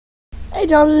Hey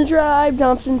Thompson Tribe,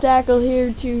 Thompson Tackle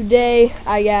here today.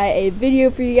 I got a video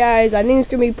for you guys. I think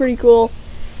it's going to be pretty cool.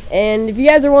 And if you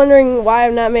guys are wondering why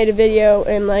I've not made a video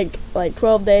in like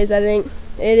 12 days, I think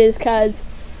it is because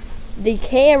the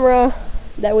camera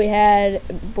that we had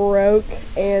broke,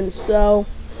 and so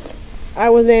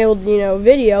I wasn't able to,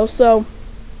 video. So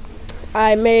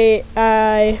I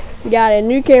got a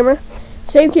new camera,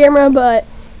 same camera, but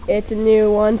it's a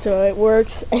new one, so it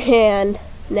works. And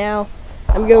now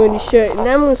I'm going to show it, and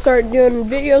I'm going to start doing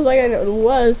videos like I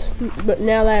was, but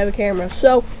now that I have a camera.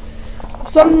 So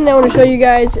something I want to show you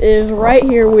guys is right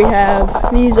here we have,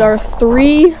 these are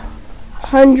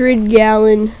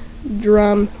 300-gallon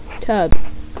drum tubs.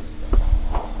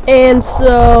 And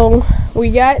so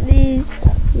we got these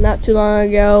not too long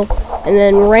ago, and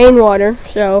then rainwater,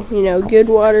 so good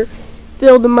water,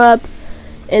 filled them up.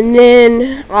 And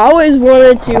then I always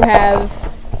wanted to have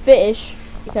fish,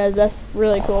 because that's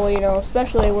really cool,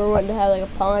 especially when we're wanting to have like a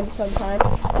pond sometime.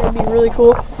 That'd be really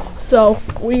cool. So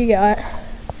we got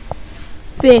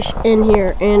fish in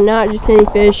here, and not just any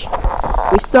fish.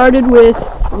 We started with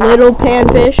little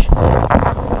panfish,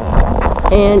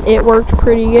 and it worked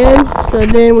pretty good. So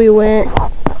then we went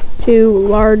to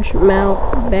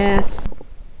largemouth bass.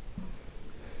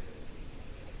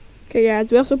 Okay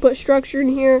guys, we also put structure in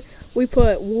here. We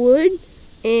put wood,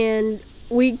 and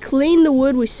we cleaned the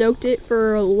wood. We soaked it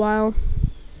for a while.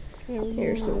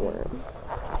 Here's the worm.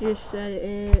 Just set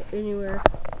it anywhere.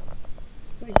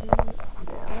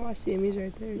 Oh, I see him. He's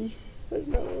right there. There's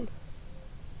no one.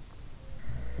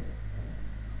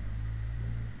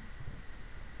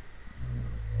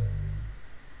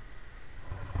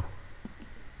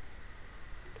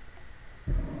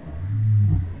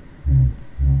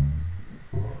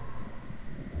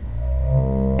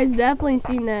 I've definitely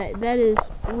seen that. That is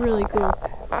really cool.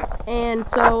 And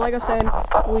so, like I said,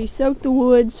 we soaked the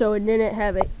wood so it didn't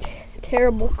have a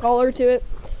terrible color to it.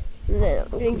 And then I'm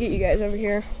gonna get you guys over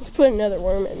here. Let's put another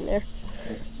worm in there.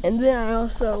 And then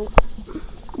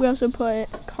we also put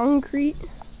concrete,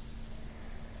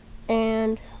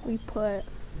 and we put,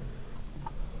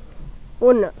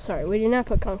 well, no, sorry, we did not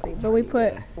put concrete, but we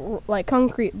put like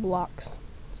concrete blocks.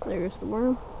 So there's the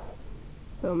worm.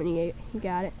 Boom, and he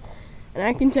got it. And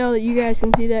I can tell that you guys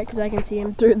can see that because I can see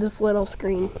him through this little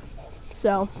screen.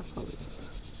 So,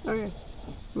 Okay,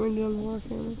 we're gonna do underwater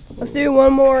camera. Let's do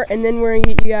one more, and then we're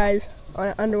gonna get you guys on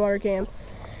an underwater cam.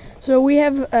 So we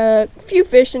have a few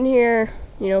fish in here,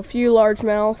 a few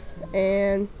largemouth,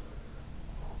 and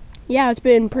yeah, it's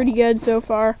been pretty good so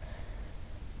far.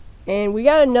 And we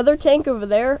got another tank over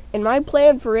there, and my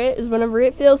plan for it is whenever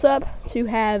it fills up to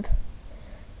have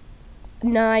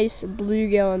nice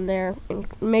bluegill in there, and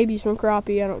maybe some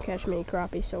crappie. I don't catch many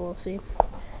crappie, so we'll see.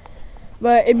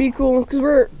 But it'd be cool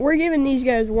because we're giving these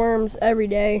guys worms every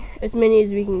day, as many as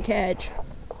we can catch.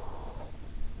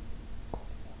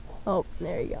 Oh,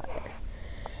 there you go.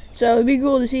 So it'd be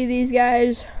cool to see these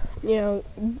guys,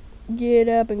 get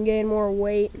up and gain more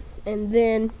weight, and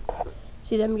then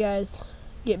see them guys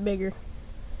get bigger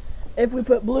if we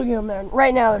put bluegill in there.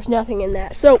 Right now, there's nothing in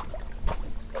that. So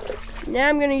now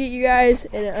I'm gonna get you guys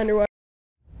in an underwater.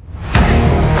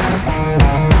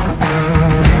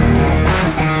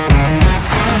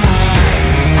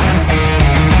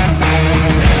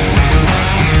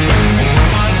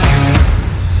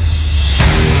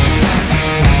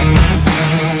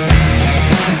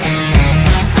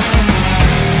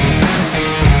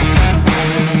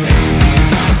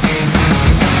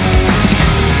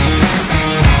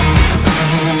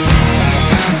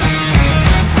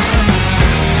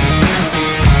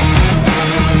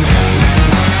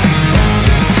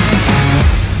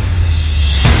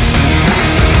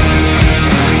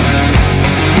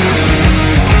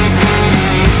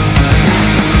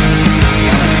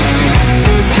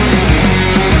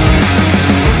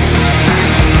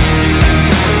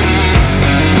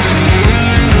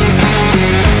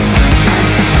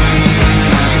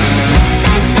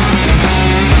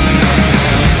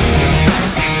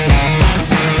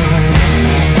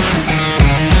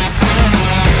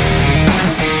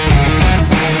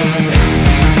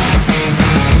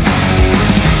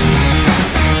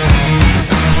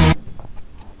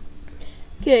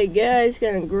 Okay guys,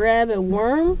 gonna grab a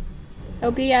worm.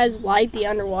 Hope you guys like the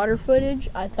underwater footage.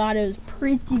 I thought it was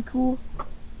pretty cool.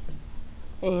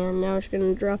 And now I'm just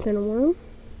gonna drop in a worm.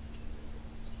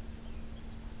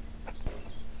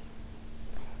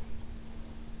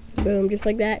 Boom, just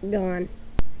like that, gone.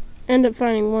 End up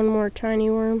finding one more tiny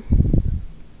worm.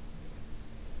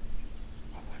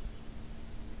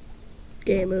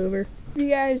 Game over. If you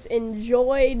guys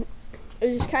enjoyed, it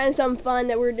was just kind of something fun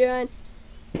that we're doing.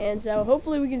 And so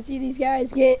hopefully we can see these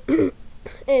guys get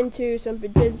into some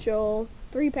potential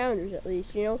 3-pounders at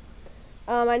least, you know.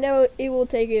 I know it will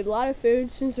take a lot of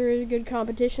food since there is good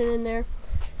competition in there.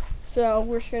 So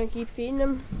we're just going to keep feeding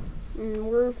them. And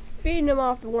we're feeding them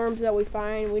off the worms that we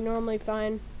find. We normally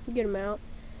get them out.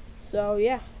 So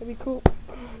yeah, it'd be cool.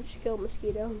 Just killed a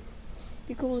mosquito. It'd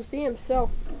be cool to see them.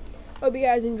 So hope you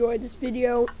guys enjoyed this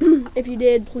video. If you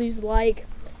did, please like.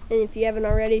 And if you haven't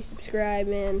already, subscribe.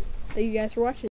 And thank you guys for watching.